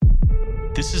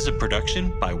This is a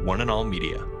production by One and All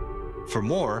Media. For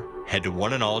more, head to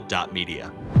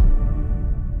oneandall.media.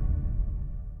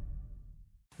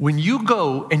 When you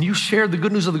go and you share the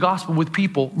good news of the gospel with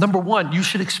people, number one, you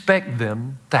should expect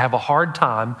them to have a hard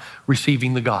time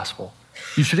receiving the gospel.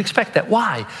 You should expect that.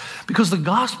 Why? Because the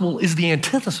gospel is the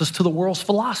antithesis to the world's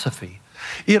philosophy.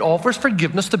 It offers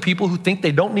forgiveness to people who think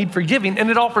they don't need forgiving,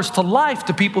 and it offers to life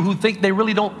to people who think they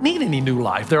really don't need any new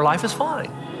life. Their life is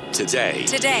fine. Today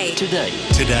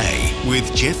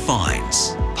with Jeff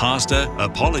Vines, pastor,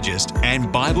 apologist,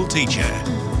 and Bible teacher.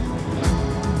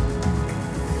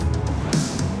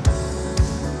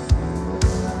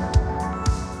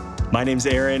 My name's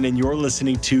Aaron, and you're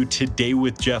listening to Today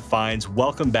with Jeff Vines.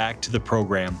 Welcome back to the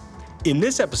program. In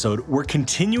this episode, we're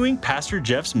continuing Pastor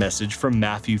Jeff's message from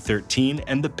Matthew 13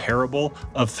 and the parable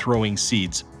of throwing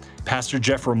seeds. Pastor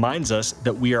Jeff reminds us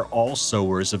that we are all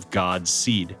sowers of God's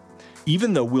seed.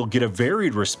 Even though we'll get a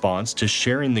varied response to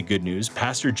sharing the good news,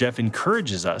 Pastor Jeff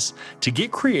encourages us to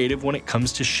get creative when it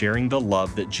comes to sharing the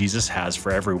love that Jesus has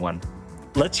for everyone.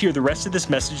 Let's hear the rest of this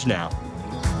message now.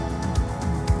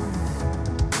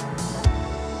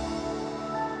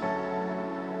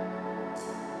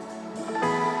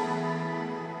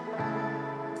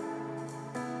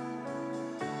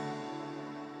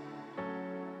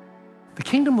 The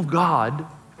kingdom of God,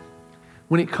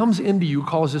 when it comes into you,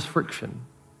 causes friction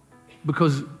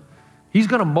because he's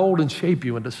going to mold and shape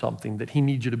you into something that he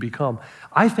needs you to become.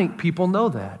 I think people know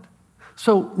that.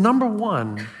 So number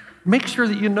one, make sure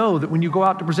that you know that when you go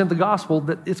out to present the gospel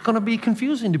that it's going to be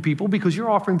confusing to people because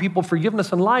you're offering people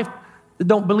forgiveness and life that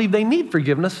don't believe they need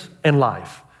forgiveness and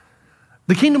life.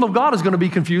 The kingdom of God is going to be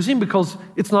confusing because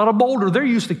it's not a boulder. They're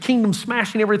used to kingdom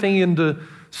smashing everything into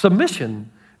submission.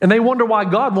 And they wonder why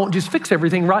God won't just fix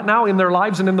everything right now in their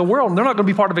lives and in the world. And they're not going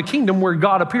to be part of a kingdom where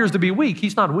God appears to be weak.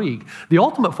 He's not weak. The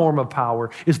ultimate form of power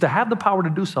is to have the power to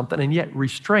do something and yet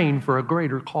restrain for a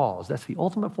greater cause. That's the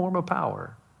ultimate form of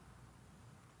power.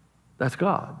 That's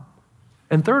God.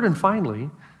 And third and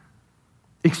finally,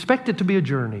 expect it to be a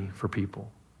journey for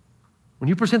people. When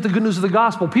you present the good news of the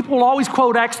gospel, people will always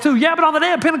quote Acts 2. Yeah, but on the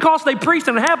day of Pentecost, they preached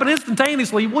and it happened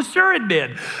instantaneously. Well, sure it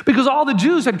did. Because all the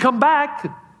Jews had come back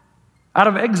out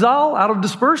of exile, out of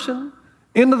dispersion,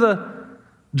 into the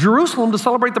Jerusalem to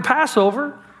celebrate the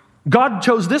Passover. God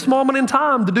chose this moment in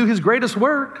time to do his greatest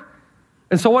work.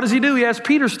 And so what does he do? He has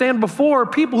Peter stand before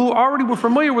people who already were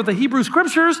familiar with the Hebrew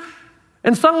scriptures,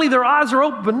 and suddenly their eyes are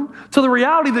open to the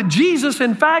reality that Jesus,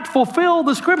 in fact, fulfilled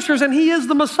the scriptures, and he is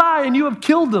the Messiah, and you have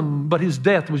killed him. But his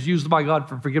death was used by God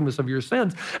for forgiveness of your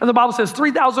sins. And the Bible says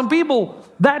 3,000 people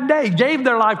that day gave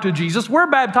their life to Jesus.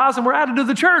 We're baptized and we're added to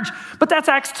the church. But that's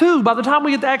Acts 2. By the time we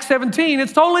get to Acts 17,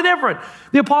 it's totally different.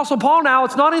 The Apostle Paul now,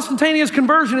 it's not instantaneous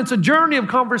conversion. It's a journey of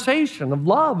conversation, of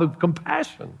love, of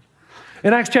compassion.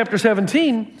 In Acts chapter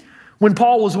 17, when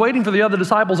Paul was waiting for the other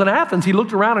disciples in Athens, he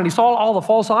looked around and he saw all the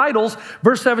false idols.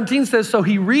 Verse 17 says, so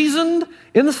he reasoned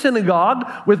in the synagogue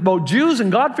with both Jews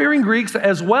and God-fearing Greeks,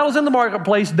 as well as in the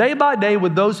marketplace, day by day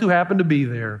with those who happened to be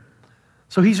there.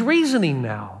 So he's reasoning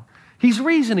now. He's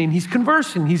reasoning, he's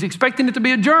conversing, he's expecting it to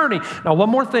be a journey. Now,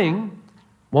 one more thing,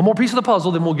 one more piece of the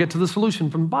puzzle, then we'll get to the solution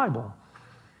from the Bible.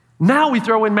 Now we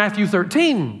throw in Matthew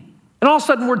 13. And all of a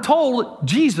sudden we're told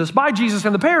by Jesus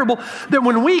in the parable, that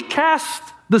when we cast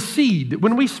the seed,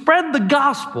 when we spread the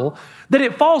gospel, that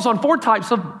it falls on four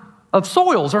types of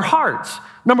soils or hearts.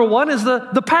 Number one is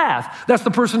the path. That's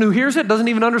the person who hears it, doesn't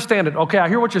even understand it. Okay, I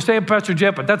hear what you're saying, Pastor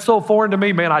Jeff, but that's so foreign to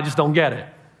me, man, I just don't get it.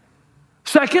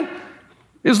 Second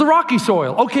is the rocky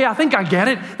soil. Okay, I think I get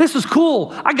it. This is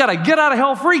cool. I got a get out of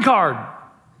hell free card.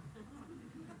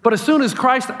 But as soon as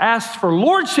Christ asks for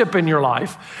lordship in your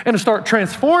life and to start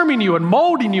transforming you and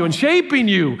molding you and shaping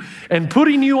you and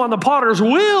putting you on the potter's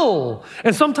wheel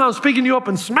and sometimes picking you up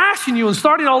and smashing you and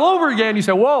starting all over again, you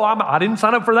say, whoa, I didn't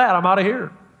sign up for that. I'm out of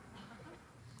here.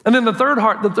 And then the third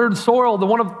heart, the third soil, the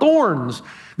one of thorns.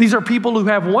 These are people who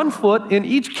have one foot in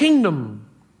each kingdom.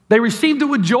 They received it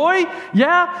with joy,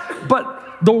 yeah, but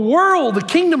the world, the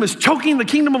kingdom is choking the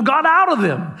kingdom of God out of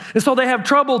them. And so they have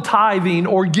trouble tithing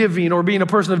or giving or being a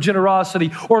person of generosity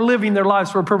or living their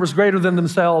lives for a purpose greater than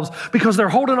themselves because they're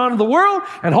holding on to the world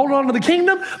and holding on to the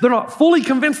kingdom. They're not fully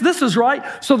convinced this is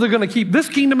right, so they're going to keep this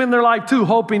kingdom in their life too,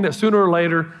 hoping that sooner or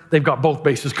later they've got both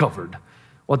bases covered.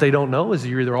 What they don't know is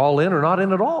you're either all in or not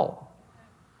in at all.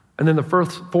 And then the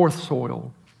fourth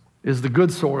soil is the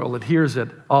good soil that hears it.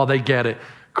 Oh, they get it.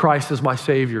 Christ is my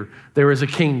Savior. There is a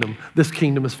kingdom. This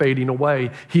kingdom is fading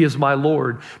away. He is my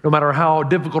Lord. No matter how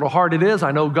difficult or hard it is,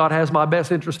 I know God has my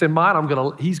best interest in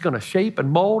mind. He's going to shape and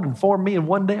mold and form me, and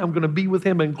one day I'm going to be with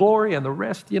him in glory, and the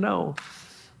rest,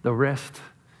 the rest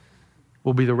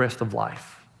will be the rest of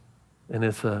life. And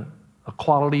it's a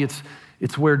quality,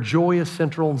 it's where joy is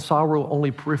central and sorrow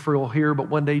only peripheral here, but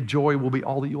one day joy will be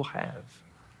all that you'll have.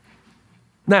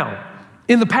 Now,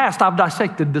 in the past, I've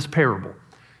dissected this parable.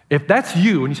 If that's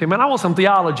you and you say, man, I want some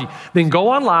theology, then go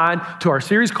online to our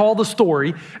series called The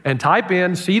Story and type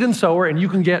in seed and sower, and you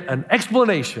can get an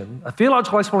explanation, a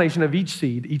theological explanation of each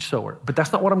seed, each sower. But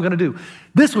that's not what I'm going to do.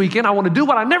 This weekend, I want to do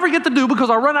what I never get to do because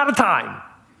I run out of time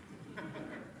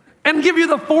and give you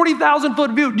the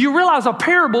 40,000-foot view. Do you realize a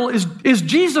parable is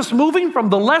Jesus moving from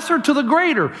the lesser to the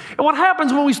greater? And what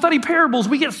happens when we study parables,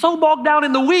 we get so bogged down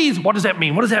in the weeds. What does that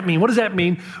mean? What does that mean? What does that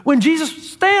mean? When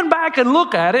Jesus stand back and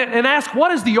look at it and ask,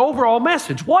 what is the overall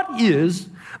message? What is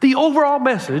the overall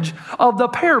message of the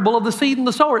parable of the seed and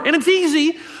the sower? And it's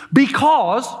easy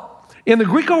because in the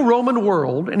Greco-Roman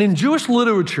world and in Jewish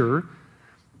literature,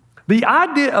 the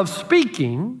idea of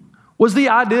speaking was the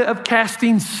idea of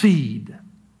casting seed.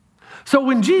 So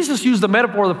when Jesus used the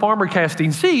metaphor of the farmer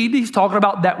casting seed, he's talking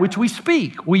about that which we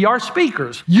speak. We are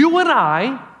speakers. You and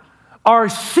I are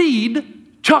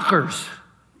seed chuckers.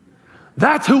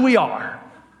 That's who we are.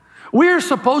 We're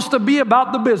supposed to be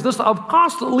about the business of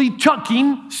constantly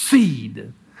chucking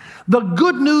seed. The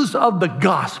good news of the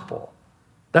gospel.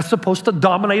 That's supposed to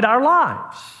dominate our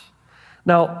lives.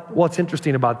 Now, what's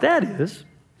interesting about that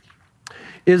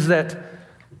is that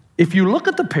if you look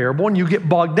at the parable and you get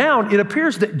bogged down, it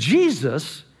appears that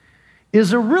Jesus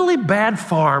is a really bad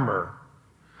farmer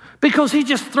because he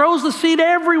just throws the seed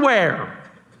everywhere,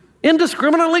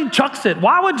 indiscriminately chucks it.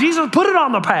 Why would Jesus put it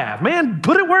on the path? Man,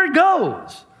 put it where it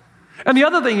goes. And the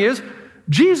other thing is,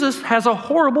 Jesus has a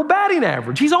horrible batting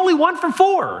average. He's only 1 for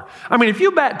 4. I mean, if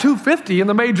you bat 250 in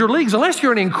the major leagues, unless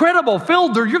you're an incredible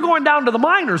fielder, you're going down to the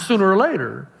minors sooner or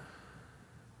later.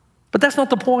 But that's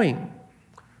not the point.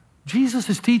 Jesus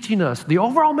is teaching us the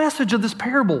overall message of this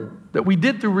parable that we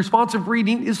did through responsive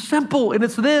reading is simple, and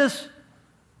it's this.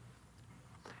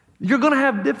 You're going to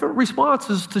have different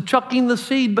responses to chucking the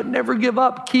seed, but never give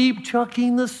up. Keep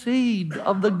chucking the seed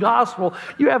of the gospel.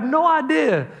 You have no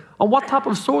idea on what type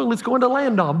of soil it's going to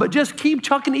land on, but just keep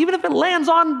chucking, even if it lands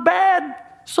on bad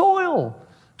soil.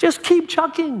 Just keep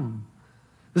chucking.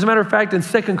 As a matter of fact, in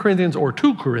 2 Corinthians, or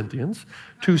 2 Corinthians,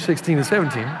 2:16 and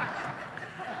 17,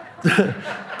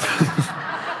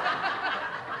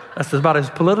 that's about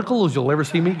as political as you'll ever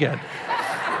see me get.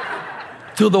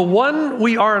 To the one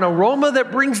we are an aroma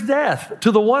that brings death.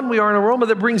 To the one we are an aroma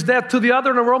that brings death. To the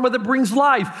other an aroma that brings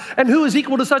life. And who is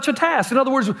equal to such a task? In other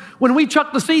words, when we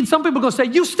chuck the seed, some people are going to say,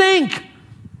 you stink.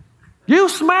 You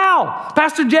smell.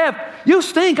 Pastor Jeff, you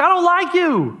stink. I don't like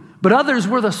you. But others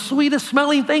were the sweetest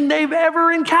smelling thing they've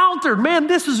ever encountered. Man,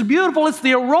 this is beautiful. It's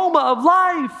the aroma of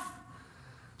life.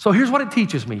 So here's what it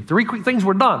teaches me. 3 quick things,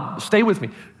 we're done. Stay with me.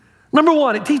 Number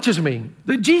 1, it teaches me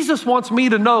that Jesus wants me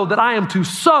to know that I am to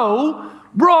sow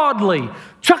broadly.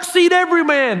 Chuck seed every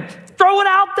man. Throw it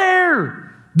out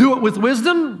there. Do it with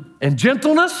wisdom and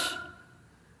gentleness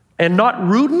and not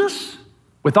rudeness,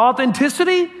 with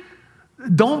authenticity.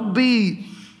 Don't be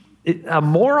a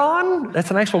moron.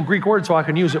 That's an actual Greek word, so I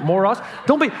can use it, moros.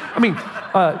 Don't be,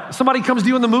 somebody comes to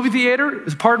you in the movie theater,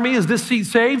 pardon me, is this seat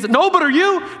saved? No, but are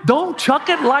you? Don't chuck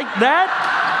it like that.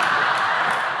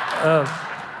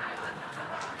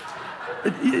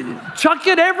 Chuck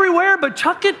it everywhere, but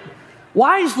chuck it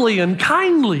wisely and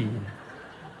kindly.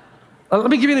 Let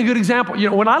me give you a good example.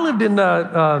 You know, when I lived in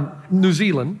New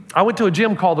Zealand, I went to a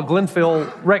gym called the Glenville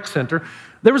Rec Center.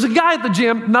 There was a guy at the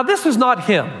gym. Now, this is not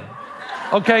him.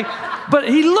 Okay, but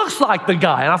he looks like the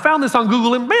guy, and I found this on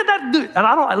Google, and man, that dude, and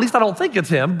I don't think it's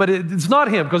him, but it's not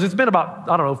him because it's been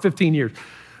about 15 years.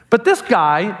 But this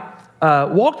guy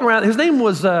walked around. His name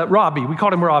was Robbie. We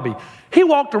called him Robbie. He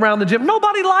walked around the gym.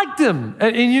 Nobody liked him,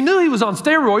 and you knew he was on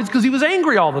steroids because he was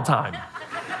angry all the time.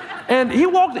 And he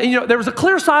walked, and there was a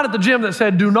clear sign at the gym that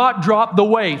said, "Do not drop the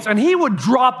weights," and he would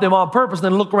drop them on purpose,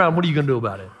 and then look around. What are you going to do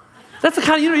about it? That's the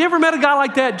kind of, you ever met a guy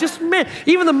like that? Just, man,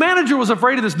 even the manager was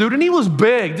afraid of this dude, and he was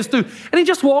big, this dude. And he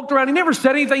just walked around. He never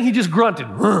said anything. He just grunted.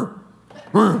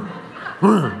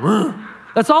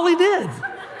 That's all he did.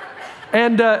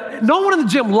 And no one in the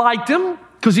gym liked him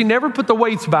because he never put the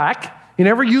weights back. He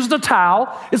never used a towel.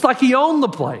 It's like he owned the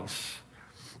place.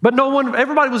 But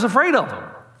everybody was afraid of him.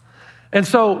 And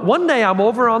so one day I'm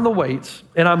over on the weights,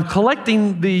 and I'm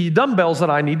collecting the dumbbells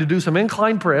that I need to do some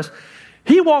incline press.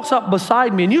 He walks up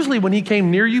beside me, and usually when he came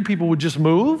near you, people would just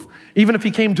move. Even if he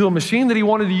came to a machine that he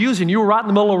wanted to use and you were right in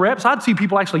the middle of reps, I'd see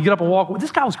people actually get up and walk. This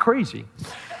guy was crazy.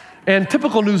 And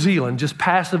typical New Zealand, just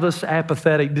passivist,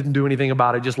 apathetic, didn't do anything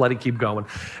about it, just let it keep going.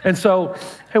 And so,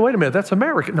 hey, wait a minute, that's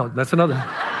American. No, that's another.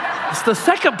 It's the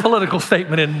second political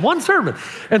statement in one sermon.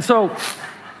 And so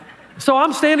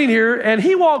I'm standing here, and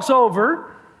he walks over,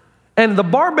 And the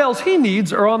barbells he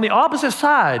needs are on the opposite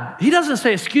side. He doesn't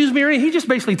say, excuse me, or anything. He just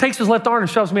basically takes his left arm and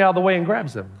shoves me out of the way and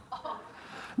grabs them.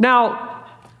 Now,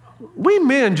 we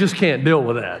men just can't deal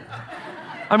with that.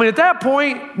 I mean, at that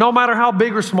point, no matter how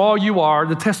big or small you are,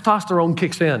 the testosterone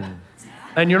kicks in,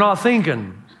 and you're not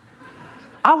thinking.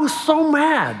 I was so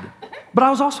mad, but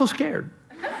I was also scared.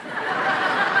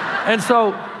 And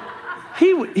so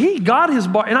he got his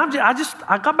bar, and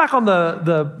I got back on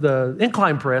the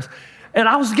incline press, and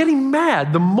I was getting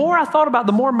mad. The more I thought about it,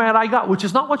 the more mad I got, which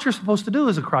is not what you're supposed to do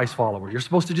as a Christ follower. You're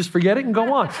supposed to just forget it and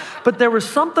go on. But there was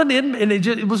something in, and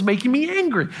it was making me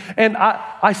angry. And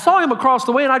I saw him across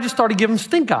the way, and I just started giving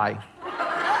stink eye.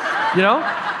 You know?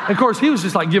 And of course, he was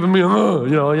just like giving me,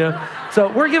 yeah.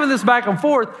 So we're giving this back and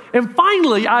forth. And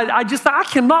finally, I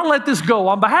cannot let this go.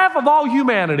 On behalf of all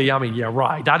humanity, I mean, yeah,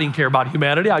 right. I didn't care about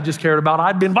humanity. I just cared about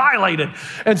I'd been violated.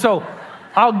 And so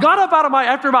I got up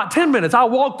after about 10 minutes, I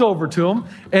walked over to him,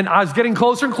 and I was getting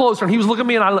closer and closer, and he was looking at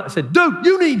me, and I said, dude,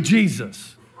 you need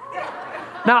Jesus.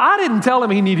 Now, I didn't tell him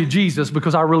he needed Jesus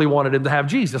because I really wanted him to have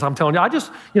Jesus. I'm telling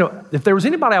you, if there was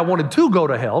anybody I wanted to go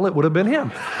to hell, it would have been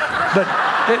him. But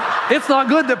it's not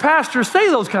good that pastors say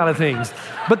those kind of things.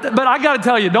 But I got to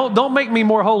tell you, don't make me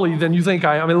more holy than you think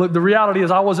I am. I mean, look, the reality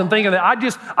is I wasn't thinking that.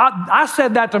 I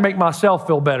said that to make myself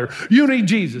feel better. You need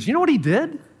Jesus. You know what he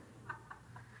did?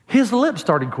 His lips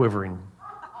started quivering.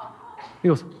 He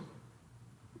goes,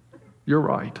 you're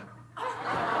right.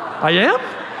 I am?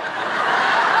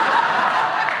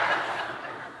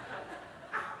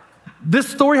 This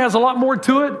story has a lot more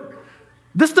to it.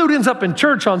 This dude ends up in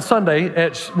church on Sunday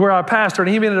where I pastored,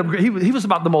 and he was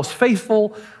about the most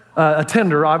faithful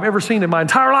attender I've ever seen in my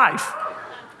entire life.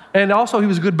 And also he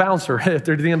was a good bouncer at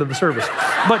the end of the service.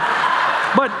 But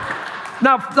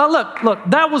now look,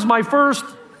 that was my first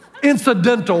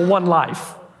incidental one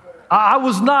life. I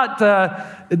was not,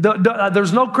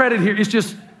 there's no credit here. It's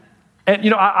just,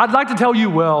 and I'd like to tell you,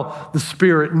 well, the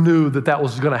Spirit knew that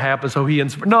was going to happen, so he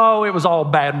inspired. No, it was all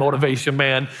bad motivation,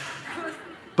 man.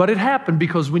 But it happened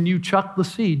because when you chuck the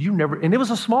seed, and it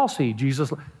was a small seed,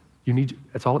 Jesus,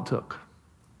 that's all it took.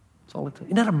 That's all it took.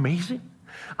 Isn't that amazing?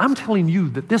 I'm telling you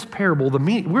that this parable,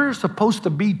 we're supposed to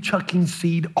be chucking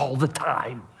seed all the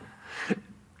time.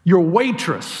 Your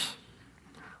waitress,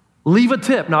 leave a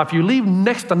tip. Now, if you leave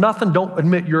next to nothing, don't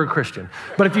admit you're a Christian.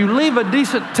 But if you leave a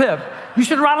decent tip, you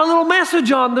should write a little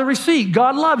message on the receipt.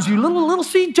 God loves you. Little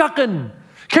seed chucking.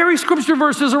 Carry scripture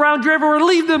verses around you everywhere.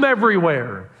 Leave them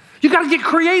everywhere. You got to get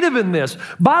creative in this.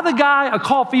 Buy the guy a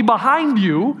coffee behind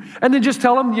you and then just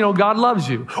tell him, God loves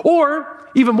you. Or,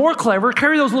 even more clever,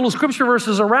 carry those little scripture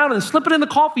verses around and slip it in the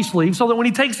coffee sleeve so that when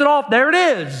he takes it off, there it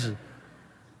is.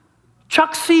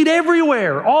 Chuck seed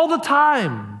everywhere, all the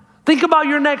time. Think about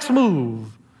your next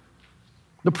move.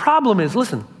 The problem is,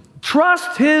 listen,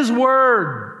 trust his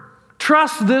word.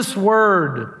 Trust this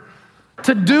word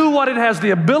to do what it has the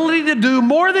ability to do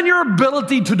more than your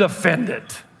ability to defend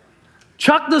it.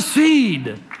 Chuck the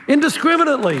seed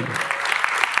indiscriminately.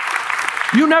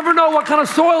 You never know what kind of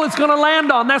soil it's going to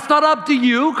land on. That's not up to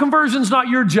you. Conversion's not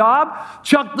your job.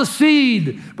 Chuck the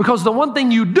seed. Because the one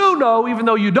thing you do know, even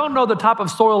though you don't know the type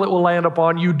of soil it will land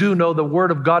upon, you do know the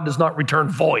word of God does not return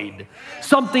void.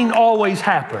 Something always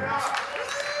happens.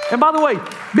 And by the way,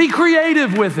 be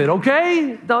creative with it,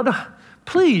 okay? No,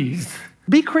 please,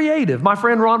 be creative. My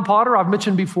friend Ron Potter, I've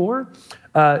mentioned before,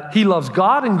 he loves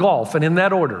God and golf, and in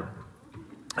that order.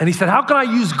 And he said, how can I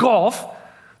use golf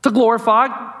to glorify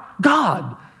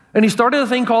God? And he started a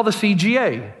thing called the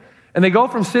CGA. And they go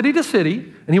from city to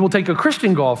city, and he will take a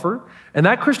Christian golfer, and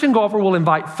that Christian golfer will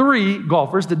invite 3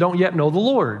 golfers that don't yet know the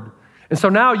Lord. And so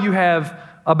now you have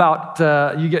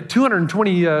you get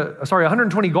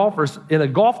 120 golfers in a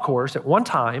golf course at one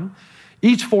time.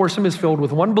 Each foursome is filled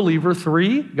with one believer,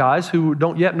 3 guys who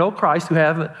don't yet know Christ, who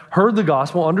haven't heard the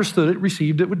gospel, understood it,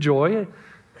 received it with joy.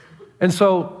 And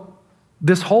so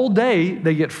this whole day,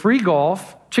 they get free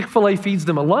golf. Chick-fil-A feeds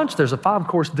them a lunch. There's a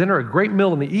 5-course dinner, a great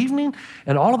meal in the evening,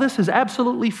 and all of this is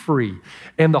absolutely free.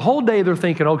 And the whole day they're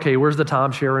thinking, okay, where's the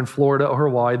timeshare in Florida or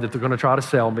Hawaii that they're going to try to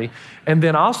sell me? And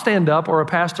then I'll stand up, or a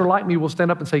pastor like me will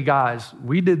stand up and say, guys,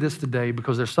 we did this today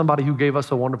because there's somebody who gave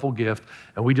us a wonderful gift,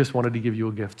 and we just wanted to give you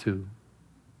a gift too.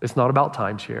 It's not about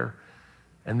timeshare.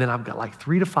 And then I've got like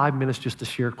 3 to 5 minutes just to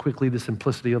share quickly the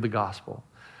simplicity of the gospel.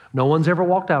 No one's ever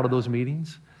walked out of those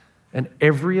meetings. And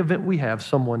every event we have,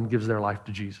 someone gives their life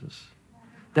to Jesus.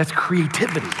 That's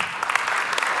creativity.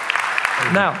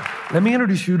 Now, let me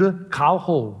introduce you to Kyle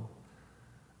Ho,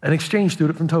 an exchange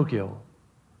student from Tokyo.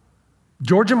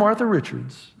 George and Martha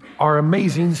Richards are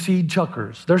amazing seed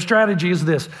chuckers. Their strategy is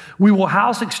this: we will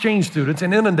house exchange students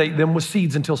and inundate them with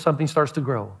seeds until something starts to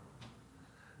grow.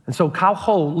 And so Kyle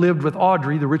Ho lived with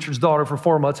Audrey, the Richards' daughter, for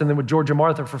 4 months, and then with George and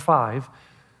Martha for 5.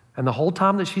 And the whole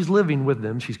time that she's living with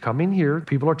them, she's coming here.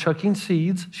 People are chucking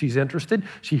seeds. She's interested.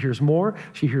 She hears more.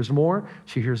 She hears more.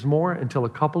 She hears more until a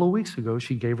couple of weeks ago,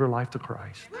 she gave her life to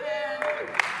Christ.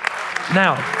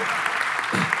 Now,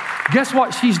 guess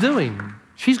what she's doing?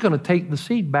 She's going to take the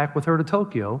seed back with her to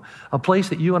Tokyo, a place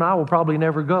that you and I will probably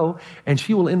never go, and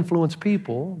she will influence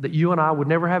people that you and I would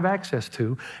never have access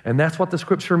to. And that's what the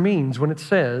scripture means when it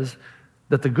says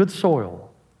that the good soil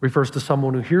refers to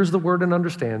someone who hears the word and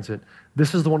understands it.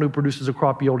 This is the one who produces a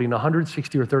crop yielding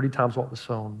 160 or 30 times what was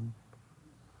sown.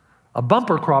 A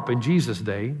bumper crop in Jesus'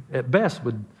 day, at best,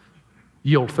 would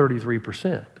yield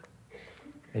 33%.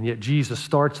 And yet Jesus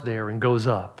starts there and goes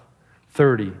up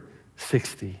 30,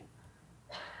 60,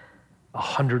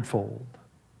 100-fold.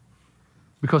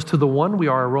 Because to the one we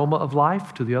are aroma of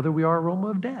life, to the other we are aroma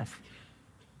of death.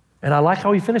 And I like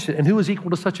how he finished it. And who is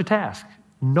equal to such a task?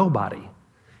 Nobody.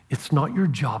 It's not your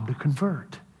job to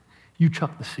convert. You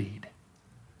chuck the seed.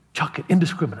 Chuck it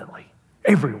indiscriminately,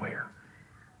 everywhere.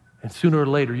 And sooner or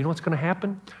later, you know what's going to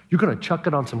happen? You're going to chuck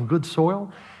it on some good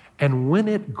soil, and when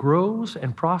it grows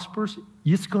and prospers,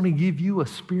 it's going to give you a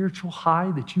spiritual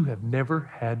high that you have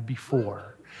never had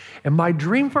before. And my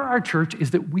dream for our church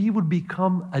is that we would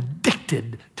become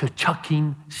addicted to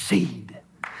chucking seed.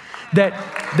 That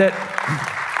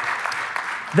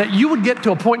you would get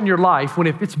to a point in your life when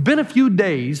if it's been a few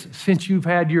days since you've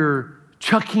had your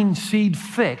chucking seed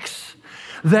fix,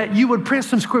 that you would print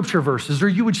some scripture verses, or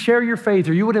you would share your faith,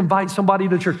 or you would invite somebody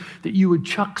to church, that you would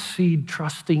chuck seed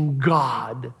trusting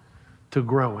God to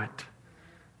grow it.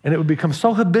 And it would become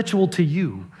so habitual to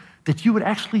you that you would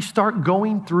actually start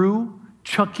going through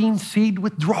chucking seed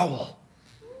withdrawal.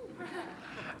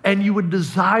 And you would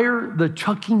desire the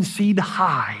chucking seed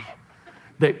high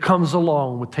that comes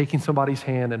along with taking somebody's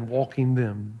hand and walking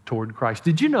them toward Christ.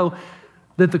 Did you know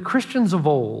that the Christians of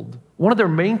old, one of their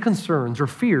main concerns or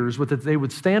fears was that they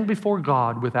would stand before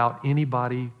God without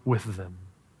anybody with them,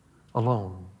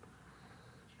 alone?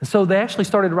 And so they actually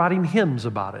started writing hymns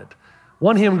about it.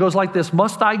 One hymn goes like this: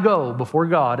 must I go before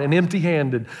God and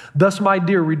empty-handed, thus my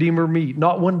dear Redeemer meet,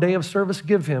 not one day of service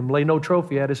give him, lay no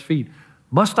trophy at his feet.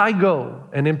 Must I go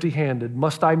and empty-handed,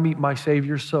 must I meet my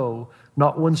Savior so,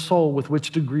 not one soul with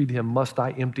which to greet him, must I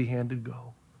empty-handed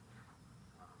go.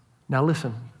 Now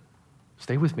listen,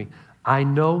 stay with me. I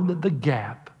know that the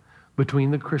gap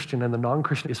between the Christian and the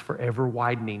non-Christian is forever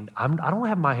widening. I don't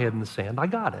have my head in the sand, I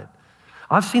got it.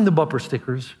 I've seen the bumper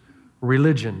stickers.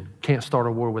 Religion can't start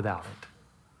a war without it.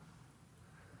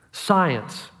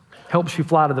 Science helps you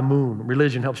fly to the moon.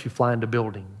 Religion helps you fly into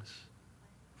buildings.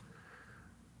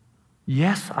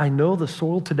 Yes, I know the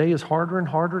soil today is harder and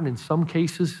harder, and in some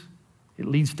cases, it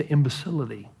leads to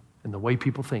imbecility in the way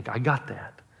people think. I got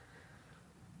that.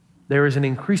 There is an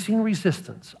increasing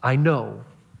resistance, I know,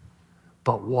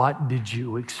 but what did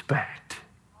you expect?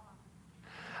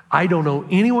 I don't know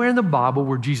anywhere in the Bible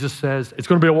where Jesus says, it's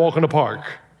going to be a walk in the park.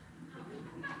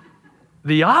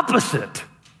 The opposite.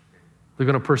 They're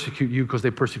going to persecute you because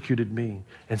they persecuted me.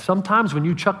 And sometimes when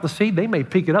you chuck the seed, they may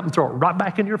pick it up and throw it right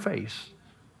back in your face.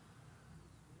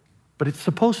 But it's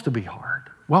supposed to be hard.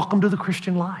 Welcome to the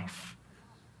Christian life.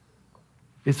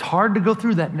 It's hard to go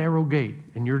through that narrow gate,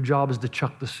 and your job is to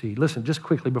chuck the seed. Listen, just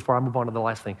quickly before I move on to the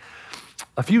last thing.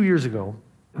 A few years ago,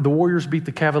 the Warriors beat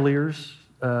the Cavaliers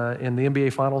in the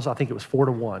NBA Finals. I think it was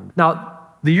 4-1. Now,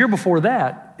 the year before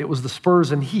that, it was the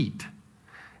Spurs and Heat.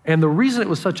 And the reason it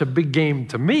was such a big game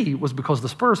to me was because the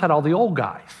Spurs had all the old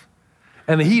guys.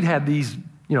 And the Heat had these,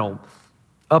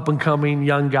 up-and-coming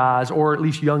young guys, or at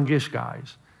least youngish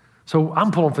guys. So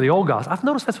I'm pulling for the old guys. I've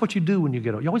noticed that's what you do when you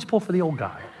get old. You always pull for the old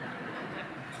guy.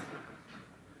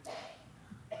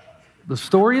 The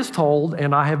story is told,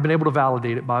 and I have been able to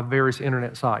validate it by various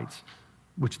internet sites,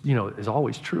 which, is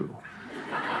always true.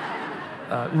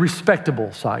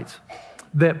 Respectable sites.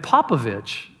 That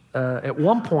Popovich, at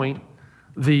one point,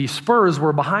 the Spurs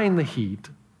were behind the Heat,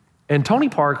 and Tony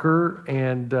Parker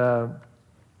and the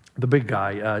big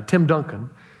guy, Tim Duncan,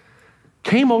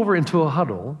 came over into a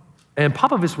huddle, and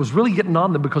Popovich was really getting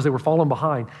on them because they were falling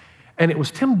behind. And it was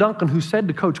Tim Duncan who said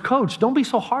to Coach, don't be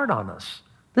so hard on us.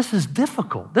 This is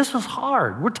difficult. This is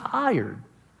hard. We're tired.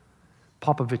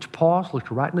 Popovich paused,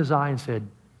 looked right in his eye, and said,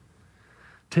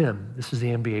 Tim, this is the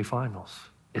NBA Finals.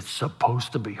 It's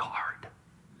supposed to be hard.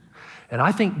 And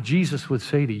I think Jesus would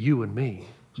say to you and me,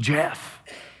 Jeff,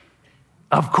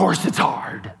 of course it's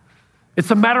hard.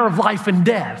 It's a matter of life and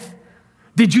death.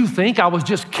 Did you think I was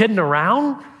just kidding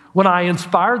around when I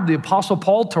inspired the Apostle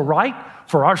Paul to write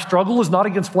For our struggle is not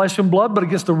against flesh and blood, but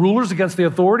against the rulers, against the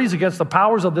authorities, against the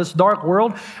powers of this dark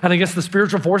world, and against the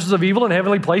spiritual forces of evil in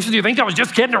heavenly places. Do you think I was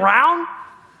just kidding around?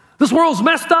 This world's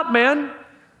messed up, man.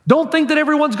 Don't think that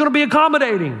everyone's going to be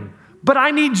accommodating. But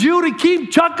I need you to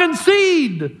keep chucking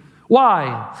seed.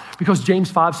 Why? Because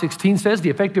James 5:16 says, the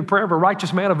effective prayer of a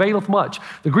righteous man availeth much.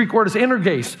 The Greek word is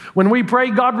energes. When we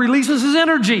pray, God releases his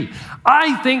energy.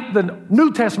 I think the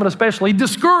New Testament especially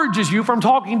discourages you from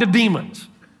talking to demons.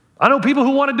 I know people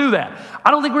who want to do that.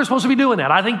 I don't think we're supposed to be doing that.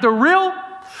 I think they're real,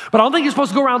 but I don't think you're supposed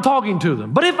to go around talking to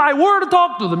them. But if I were to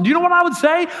talk to them, do you know what I would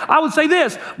say? I would say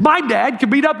this: my dad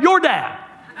could beat up your dad.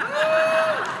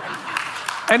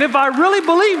 And if I really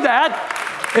believe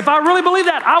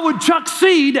that, I would chuck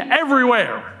seed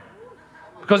everywhere.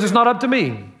 Because it's not up to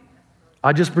me.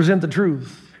 I just present the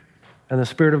truth, and the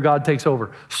Spirit of God takes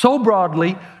over. So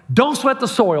broadly, don't sweat the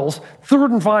soils. Third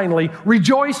and finally,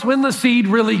 rejoice when the seed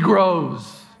really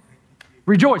grows.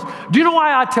 Rejoice. Do you know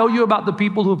why I tell you about the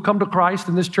people who have come to Christ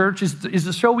in this church? Is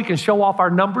the show we can show off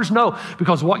our numbers? No,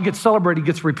 because what gets celebrated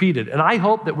gets repeated. And I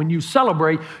hope that when you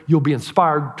celebrate, you'll be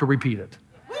inspired to repeat it.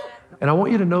 And I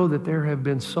want you to know that there have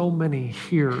been so many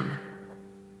here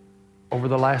over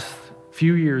the last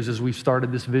few years as we've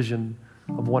started this vision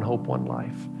of one hope, one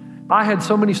life. I had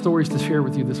so many stories to share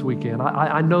with you this weekend.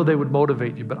 I know they would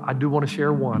motivate you, but I do want to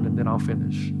share one, and then I'll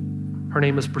finish. Her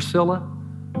name is Priscilla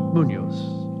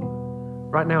Munoz.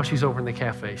 Right now, she's over in the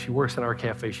cafe. She works in our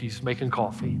cafe. She's making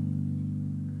coffee.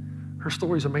 Her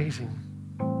story's amazing.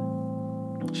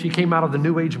 She came out of the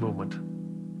New Age movement.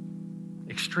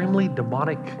 Extremely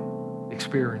demonic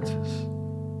experiences.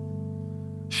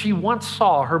 She once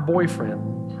saw her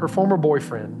boyfriend, her former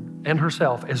boyfriend, and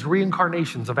herself as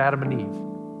reincarnations of Adam and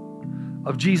Eve,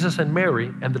 of Jesus and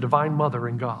Mary and the Divine Mother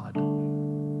and God.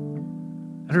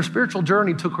 And her spiritual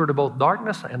journey took her to both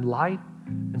darkness and light,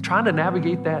 and trying to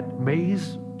navigate that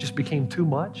maze just became too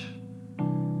much.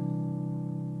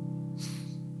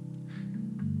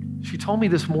 She told me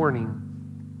this morning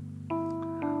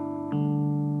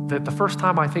that the first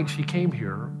time I think she came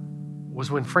here was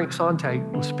when Frank Sontag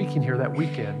was speaking here that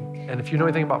weekend. And if you know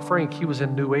anything about Frank, he was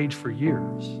in New Age for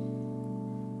years.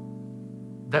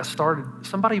 That started,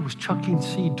 somebody was chucking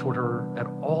seed toward her at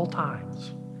all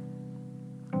times.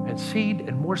 And seed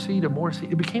and more seed and more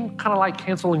seed. It became kind of like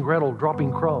Hansel and Gretel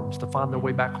dropping crumbs to find their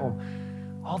way back home.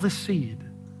 All this seed.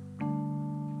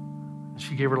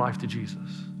 She gave her life to Jesus.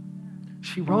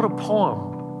 She wrote a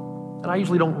poem. And I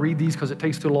usually don't read these because it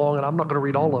takes too long, and I'm not going to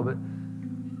read all of it.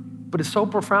 But it's so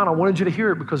profound. I wanted you to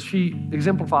hear it because she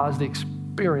exemplifies the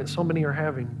experience so many are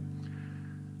having.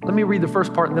 Let me read the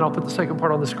first part, and then I'll put the second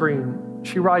part on the screen.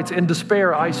 She writes, "In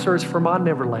despair, I searched for my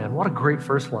Neverland." What a great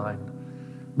first line.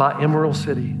 "My Emerald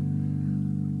City.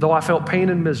 Though I felt pain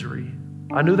and misery,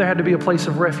 I knew there had to be a place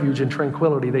of refuge and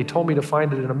tranquility. They told me to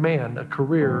find it in a man, a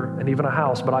career, and even a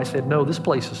house. But I said, no, this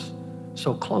place is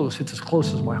so close. It's as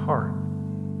close as my heart."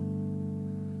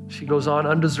 She goes on,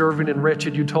 "Undeserving and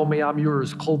wretched, you told me I'm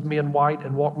yours, clothed me in white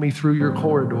and walked me through your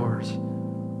corridors.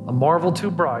 A marvel too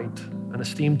bright, an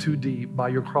esteem too deep. By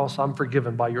your cross I'm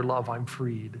forgiven, by your love I'm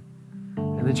freed."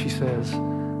 And then she says,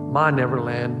 "My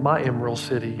Neverland, my Emerald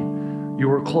City, you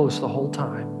were close the whole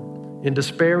time. In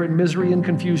despair and misery and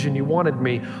confusion, you wanted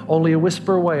me. Only a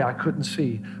whisper away I couldn't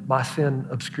see. My sin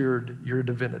obscured your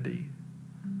divinity.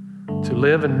 To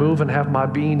live and move and have my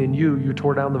being in you, you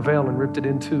tore down the veil and ripped it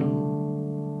in two.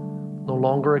 No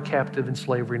longer a captive in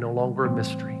slavery, no longer a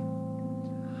mystery.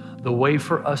 The way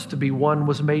for us to be one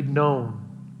was made known.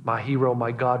 My hero,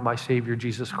 my God, my Savior,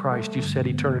 Jesus Christ. You set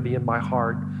eternity in my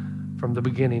heart from the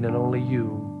beginning, and only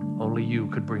you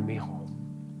could bring me home."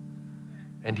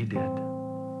 And he did.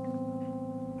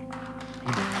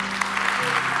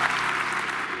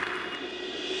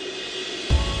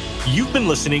 You've been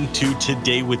listening to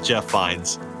Today with Jeff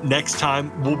Vines. Next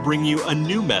time, we'll bring you a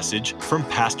new message from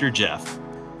Pastor Jeff.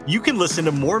 You can listen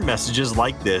to more messages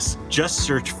like this. Just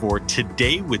search for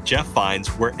Today with Jeff Vines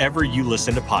wherever you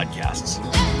listen to podcasts.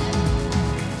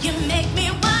 You make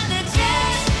me wanna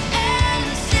dance and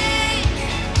sing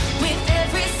with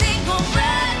every single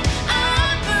breath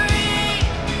I breathe.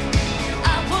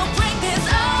 I will bring this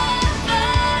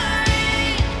offering.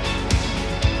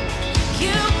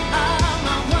 You are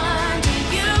my wonder,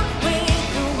 you with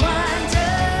the wonder.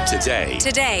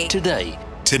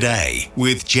 Today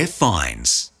with Jeff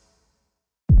Vines.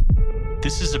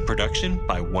 This is a production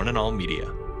by One and All Media.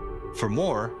 For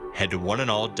more, head to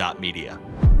oneandall.media.